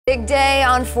Big day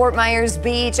on Fort Myers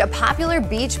Beach. A popular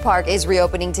beach park is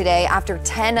reopening today after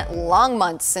 10 long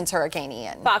months since Hurricane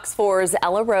Ian. Fox 4's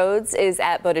Ella Rhodes is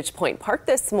at Bowditch Point Park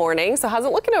this morning. So how's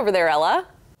it looking over there, Ella?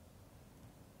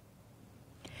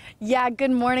 Yeah,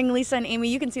 good morning, Lisa and Amy.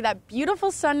 You can see that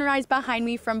beautiful sunrise behind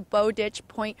me from Bowditch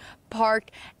Point Park,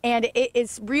 and it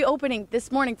is reopening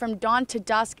this morning from dawn to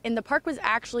dusk. And the park was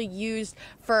actually used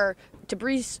for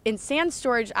debris and sand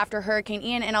storage after Hurricane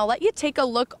Ian, and I'll let you take a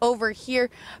look over here.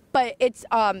 But it's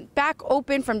back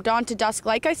open from dawn to dusk,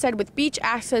 like I said, with beach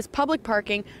access, public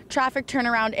parking, traffic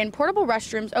turnaround, and portable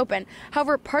restrooms open.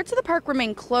 However, parts of the park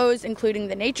remain closed, including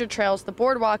the nature trails, the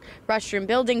boardwalk, restroom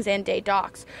buildings, and day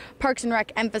docks. Parks and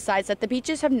Rec emphasized that the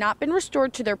beaches have not been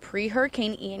restored to their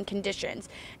pre-Hurricane Ian conditions.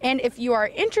 And if you are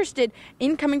interested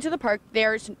in coming to the park,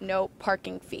 there's no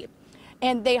parking fee.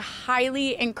 And they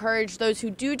highly encourage those who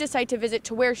do decide to visit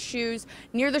to wear shoes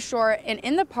near the shore and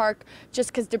in the park, just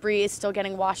because debris is still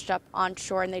getting washed up on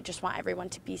shore, and they just want everyone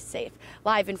to be safe.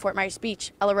 Live in Fort Myers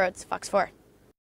Beach, Ella Rhodes, Fox 4.